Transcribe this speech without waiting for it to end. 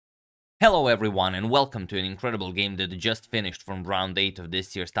Hello everyone and welcome to an incredible game that just finished from round 8 of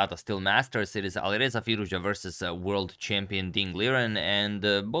this year's Tata Steel Masters. It is Alireza Firouzja versus World Champion Ding Liren, and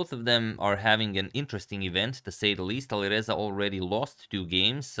both of them are having an interesting event, to say the least. Alireza already lost 2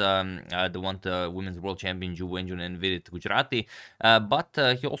 games, the one to Women's World Champion Ju Wenjun and Vidit Gujarati, but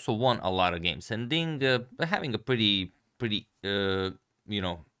he also won a lot of games. And Ding having a pretty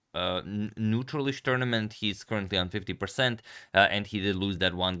neutralish tournament. He's currently on 50%, and he did lose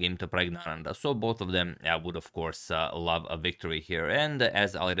that one game to Pragnananda. So both of them would, of course, love a victory here. And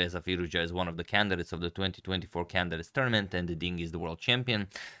as Alireza Firouzja is one of the candidates of the 2024 Candidates Tournament, and Ding is the world champion,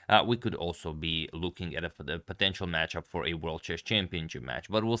 we could also be looking at a potential matchup for a World Chess Championship match.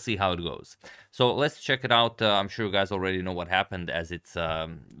 But we'll see how it goes. So let's check it out. I'm sure you guys already know what happened, as it's a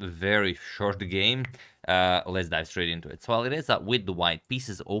very short game. Let's dive straight into it. So Alireza with the white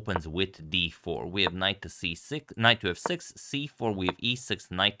pieces opens with d4. We have knight to c6, knight to f6, c4, we have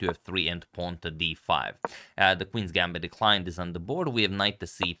e6, knight to f3, and pawn to d5. The queen's gambit declined is on the board. We have knight to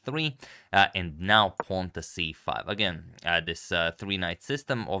c3, and now pawn to c5. Again, this three-knight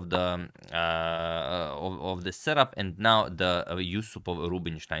system of the setup, and now the Yusupov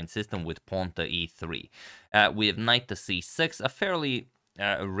Rubinstein system with pawn to e3. We have knight to c6, a fairly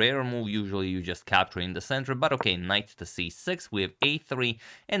rare move. Usually you just capture in the center, but okay, knight to c6, we have a3,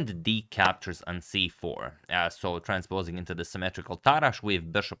 and d captures on c4. So transposing into the symmetrical Tarrasch, we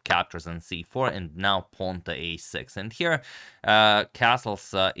have bishop captures on c4, and now pawn to a6. And here,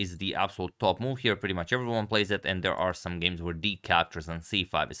 castles is the absolute top move here. Pretty much everyone plays it, and there are some games where d captures on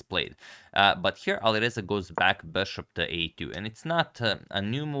c5 is played. But here Alireza goes back bishop to a2, and it's not a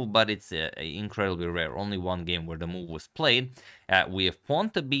new move, but it's incredibly rare. Only one game where the move was played. We have pawn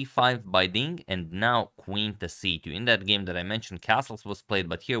to b5 by Ding, and now queen to c2. In that game that I mentioned, castles was played,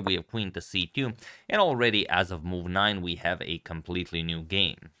 but here we have queen to c2, and already as of move 9, we have a completely new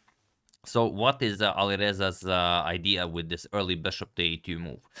game. So what is Alireza's idea with this early bishop to a2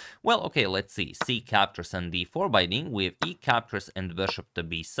 move? Well, okay, let's see. C captures on d4 by Ding. We have e captures and bishop to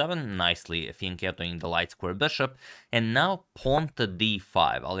b7, nicely fianchettoing the light square bishop. And now pawn to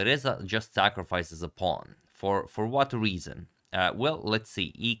d5. Alireza just sacrifices a pawn. For what reason? Well, let's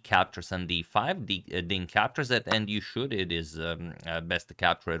see. E captures on d5, Ding captures it, and you should. It is best to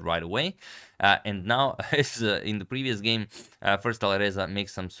capture it right away. And now, as in the previous game, first Alireza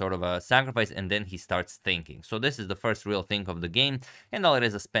makes some sort of a sacrifice, and then he starts thinking. So this is the first real think of the game, and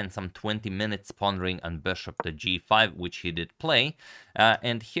Alireza spent some 20 minutes pondering on bishop to g5, which he did play.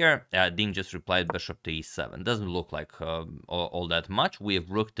 And here, Ding just replied bishop to e7. Doesn't look like all that much. We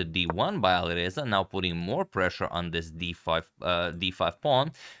have rook to d1 by Alireza, now putting more pressure on this d5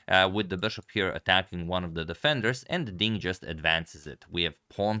 pawn, with the bishop here attacking one of the defenders, and Ding just advances it. We have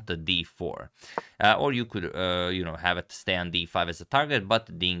pawn to d4. Or you could, have it stay on d5 as a target,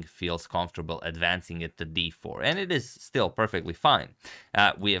 but Ding feels comfortable advancing it to d4, and it is still perfectly fine.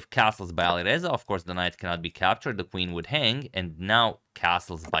 We have castles by Alireza. Of course, the knight cannot be captured. The queen would hang, and now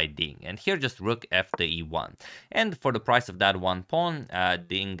castles by Ding. And here just rook f to e1. And for the price of that one pawn,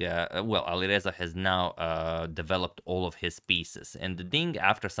 Alireza has now developed all of his pieces. And the Ding,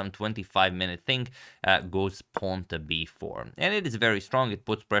 after some 25-minute think, goes pawn to b4. And it is very strong. It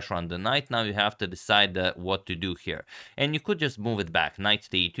puts pressure on the knight. Now you have to decide what to do here. And you could just move it back. Knight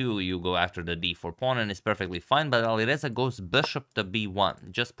to e2, you go after the d4 pawn, and it's perfectly fine. But Alireza goes bishop to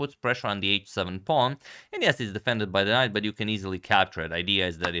b1. Just puts pressure on the h7 pawn. And yes, it's defended by the knight, but you can easily capture it. Idea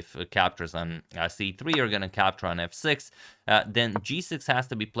is that if it captures on c3, you're going to capture on f6. Then g6 has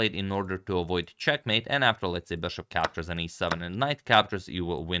to be played in order to avoid checkmate. And after, let's say, bishop captures on e7 and knight captures, you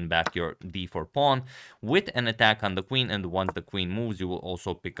will win back your d4 pawn with an attack on the queen. And once the queen moves, you will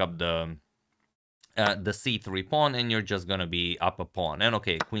also pick up the c3 pawn, and you're just gonna be up a pawn. And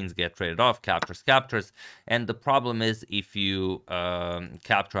okay, queens get traded off, captures, and the problem is if you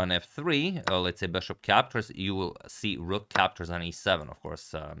capture on f3, let's say bishop captures, you will see rook captures on e7, of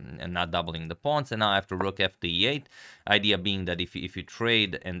course, and not doubling the pawns. And now after rook f to e8, idea being that if you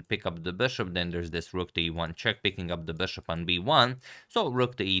trade and pick up the bishop, then there's this rook to e1 check, picking up the bishop on b1. So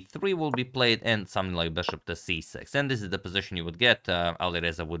rook to e3 will be played, and something like bishop to c6. And this is the position you would get.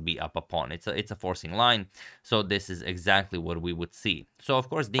 Alireza would be up a pawn. It's a forcing line. So this is exactly what we would see. So of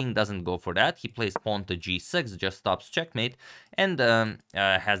course Ding doesn't go for that. He plays pawn to g6, just stops checkmate, and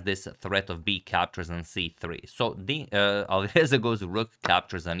has this threat of b captures on c3. So Alireza goes rook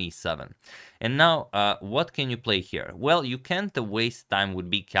captures on e7. And now, what can you play here? Well, you can't waste time with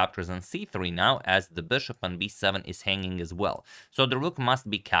b captures on c3 now, as the bishop on b7 is hanging as well. So the rook must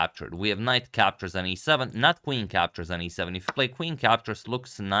be captured. We have knight captures on e7, not queen captures on e7. If you play queen captures,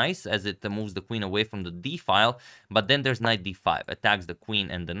 looks nice as it moves the queen away from the d file, but then there's knight d5, attacks the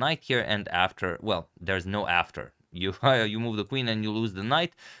queen and the knight here, and after, well, there's no after. You you move the queen and you lose the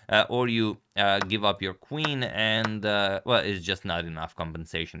knight, or you give up your queen, and well, it's just not enough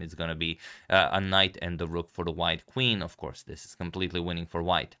compensation. It's gonna be a knight and the rook for the white queen. Of course, this is completely winning for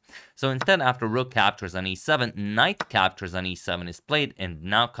white. So instead, after rook captures on e7, knight captures on e7 is played, and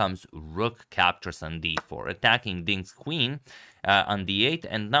now comes rook captures on d4, attacking Ding's queen on d8.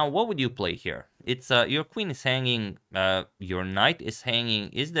 And now, what would you play here? It's your queen is hanging, your knight is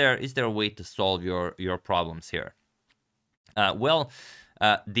hanging. Is there a way to solve your problems here? Well,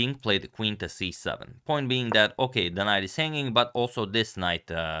 Ding played queen to c7. Point being that, okay, the knight is hanging, but also this knight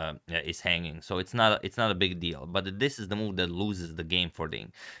is hanging, so it's not a big deal. But this is the move that loses the game for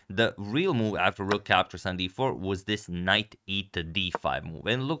Ding. The real move after rook captures on d4 was this knight e to d5 move,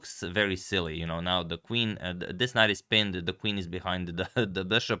 and it looks very silly. You know, now the queen, this knight is pinned, the queen is behind the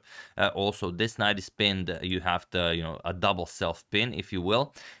bishop. Also, this knight is pinned. You have to, you know, a double self pin, if you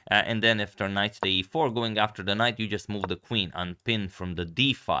will. And then after knight to e4, going after the knight, you just move the queen unpinned from the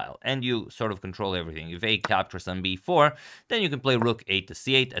d file, and you sort of control everything. If a captures on b4, then you can play rook 8 to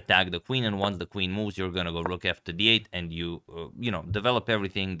c8, attack the queen, and once the queen moves, you're gonna go rook f to d8, and you you know, develop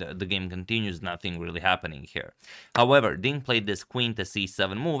everything. The game continues, nothing really happening here. However, Ding played this queen to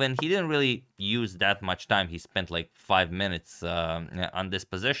c7 move, and he didn't really use that much time. He spent like 5 minutes on this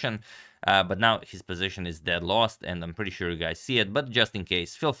position. But now his position is dead lost, and I'm pretty sure you guys see it. But just in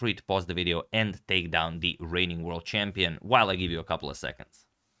case, feel free to pause the video and take down the reigning world champion while I give you a couple of seconds.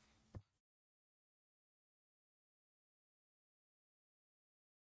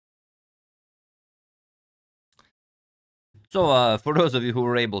 So for those of you who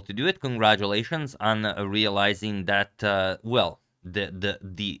were able to do it, congratulations on realizing that, well,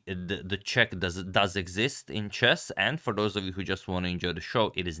 the check does exist in chess. And for those of you who just want to enjoy the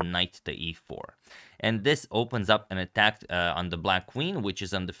show, it is knight to e4, and this opens up an attack on the black queen, which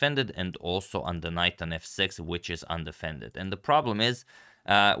is undefended, and also on the knight on f6, which is undefended. And the problem is,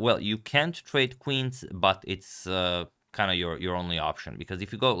 well, you can't trade queens, but it's kind of your only option, because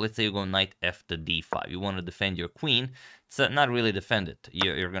if you go, let's say you go knight f to d5, you want to defend your queen. It's not really defended.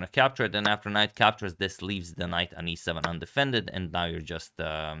 You're going to capture it, and after knight captures, this leaves the knight on e7 undefended, and now you're just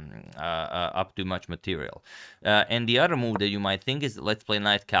up too much material. And the other move that you might think is, let's play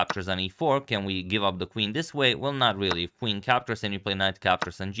knight captures on e4. Can we give up the queen this way? Well, not really. If queen captures and you play knight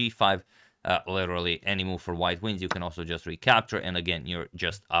captures on g5, literally any move for white wins. You can also just recapture, and again, you're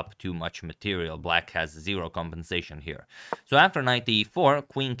just up too much material. Black has zero compensation here. So after knight e4,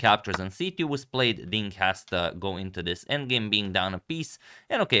 queen captures on c2 was played. Ding has to go into this endgame being down a piece,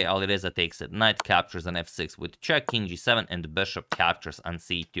 and okay, Alireza takes it. Knight captures on f6 with check, king g7, and the bishop captures on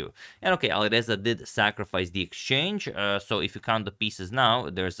c2. And okay, Alireza did sacrifice the exchange, so if you count the pieces now,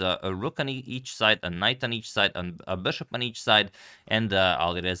 there's a rook on each side, a knight on each side, and a bishop on each side, and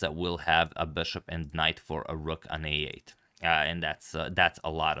Alireza will have a bishop and knight for a rook on a8. And that's a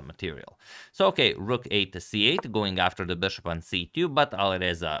lot of material. So okay, rook 8 to c8, going after the bishop on c2, but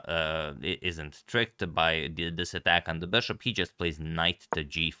Alireza isn't tricked by this attack on the bishop. He just plays knight to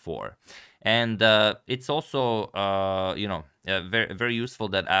g4. And it's also, you know, very, very useful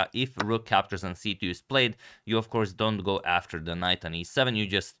that if rook captures on c2 is played, you of course don't go after the knight on e7, you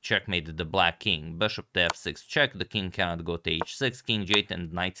just checkmate the black king. Bishop to f6 check, the king cannot go to h6, king g8,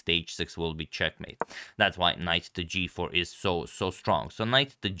 and knight to h6 will be checkmate. That's why knight to g4 is so strong. So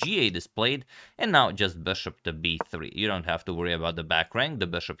knight to g8 is played, and now just bishop to b3. You don't have to worry about the back rank. The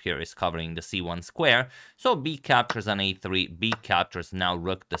bishop here is covering the c1 square. So b captures on a3, b captures now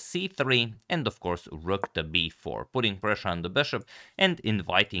rook to c3, and of course rook to b4, putting pressure on the bishop and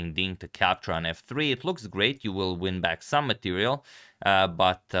inviting Ding to capture on f3. It looks great. You will win back some material,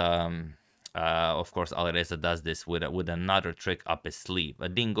 but of course Alireza does this with another trick up his sleeve.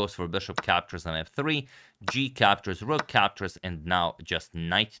 Ding goes for bishop captures on f3, g captures, rook captures, and now just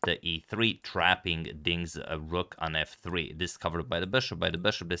knight to e3, trapping Ding's rook on f3. This covered by the bishop,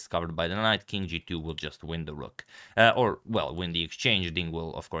 this covered by the knight. King g2 will just win the rook, or well, win the exchange. Ding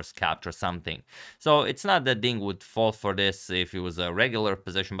will of course capture something. So it's not that Ding would fall for this if it was a regular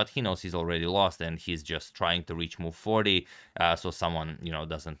position, but he knows he's already lost, and he's just trying to reach move 40, so someone, you know,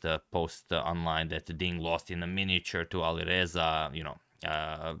 doesn't post online that Ding lost in a miniature to Alireza. You know,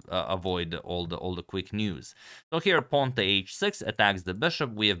 avoid all the quick news. So here, pawn to h6 attacks the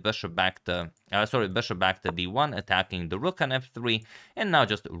bishop. We have bishop back to bishop back to d1, attacking the rook on f3, and now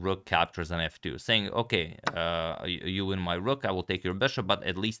just rook captures on f2, saying, okay, you win my rook, I will take your bishop, but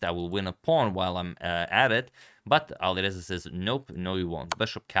at least I will win a pawn while I'm at it. But Alireza says, nope, no you won't.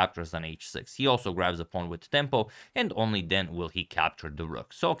 Bishop captures on h6. He also grabs a pawn with tempo, and only then will he capture the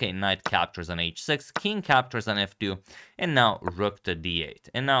rook. So, okay, knight captures on h6, king captures on f2, and now rook to d8.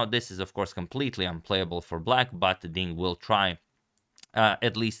 And now this is, of course, completely unplayable for black, but Ding will try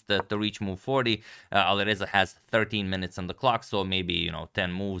at least to reach move 40. Alireza has 13 minutes on the clock, so maybe,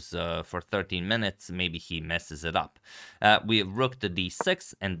 10 moves for 13 minutes, maybe he messes it up. We have rook to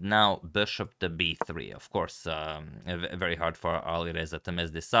d6, and now bishop to b3. Of course, very hard for Alireza to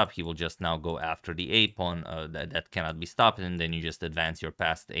mess this up. He will just now go after the a-pawn. That cannot be stopped, and then you just advance your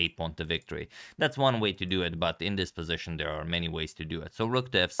past a-pawn to victory. That's one way to do it, but in this position, there are many ways to do it. So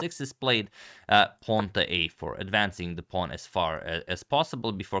rook to f6 is played, pawn to a4, advancing the pawn as far as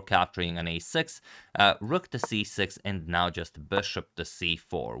possible before capturing an a6, rook to c6, and now just bishop to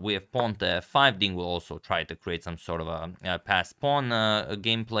c4. We have pawn to f5. Ding will also try to create some sort of a pass pawn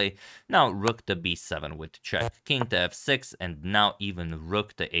gameplay. Now rook to b7 with check, king to f6, and now even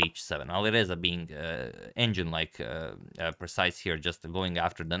rook to h7. Alireza being engine-like precise here, just going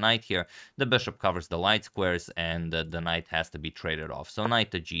after the knight here. The bishop covers the light squares, and the knight has to be traded off. So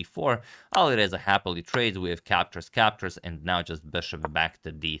knight to g4. Alireza happily trades. We have captures, and now just bishop back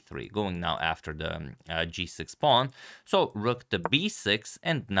to d3, going now after the g6 pawn. So rook to b6,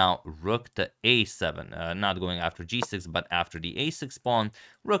 and now rook to a7, not going after g6 but after the a6 pawn.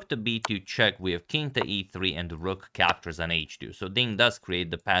 Rook to b2 check. We have king to e3, and rook captures on h2. So Ding does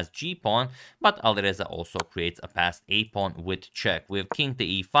create the passed g pawn, but Alireza also creates a passed a pawn with check. We have king to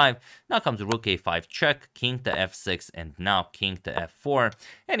e5. Now comes rook a5 check, king to f6, and now king to f4.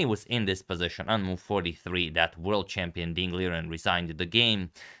 And he was in this position on move 43 that world champion Ding Liren resigned the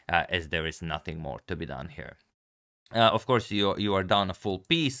game, as there is nothing more to be done here. Of course, you are down a full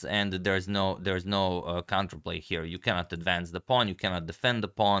piece, and there's no counterplay here. You cannot advance the pawn, you cannot defend the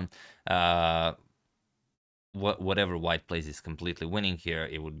pawn. Whatever white plays is completely winning here.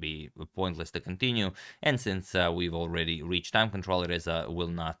 It would be pointless to continue, and since we've already reached time control, Alireza will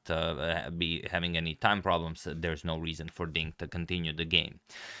not be having any time problems. There's no reason for Ding to continue the game.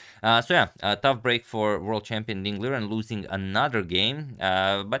 So yeah, a tough break for world champion Ding Liren, losing another game.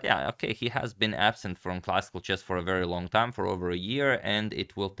 But yeah, okay, he has been absent from classical chess for a very long time, for over a year, and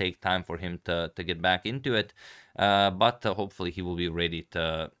it will take time for him to get back into it. But hopefully he will be ready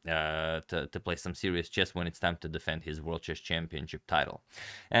to play some serious chess when it's time to defend his World Chess Championship title.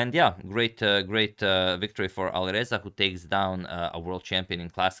 And yeah, great victory for Alireza, who takes down a world champion in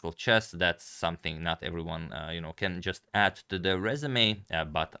classical chess. That's something not everyone can just add to their resume,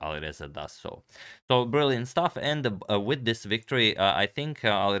 but Alireza does so. So brilliant stuff. And with this victory, I think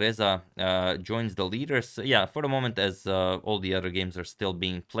Alireza joins the leaders. Yeah, for the moment, as all the other games are still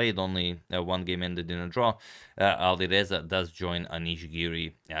being played, only one game ended in a draw. Alireza does join Anish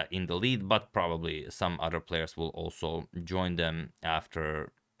Giri in the lead, but probably some other players will also join them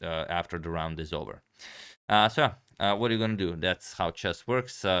after the round is over. So what are you going to do? That's how chess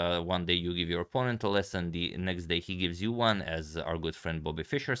works. One day you give your opponent a lesson, the next day he gives you one, as our good friend Bobby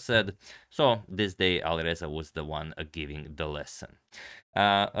Fischer said. So this day Alireza was the one giving the lesson.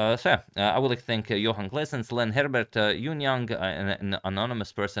 I would like to thank Johan Klessens, Len Herbert, Yun Young, an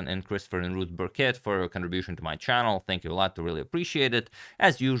anonymous person, and Christopher and Ruth Burkett for your contribution to my channel. Thank you a lot, I really appreciate it.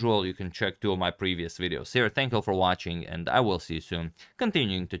 As usual, you can check 2 of my previous videos here. Thank you all for watching, and I will see you soon,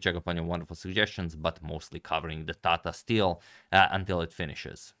 continuing to check up on your wonderful suggestions, but mostly covering the Tata Steel until it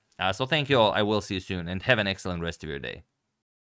finishes. So thank you all, I will see you soon, and have an excellent rest of your day.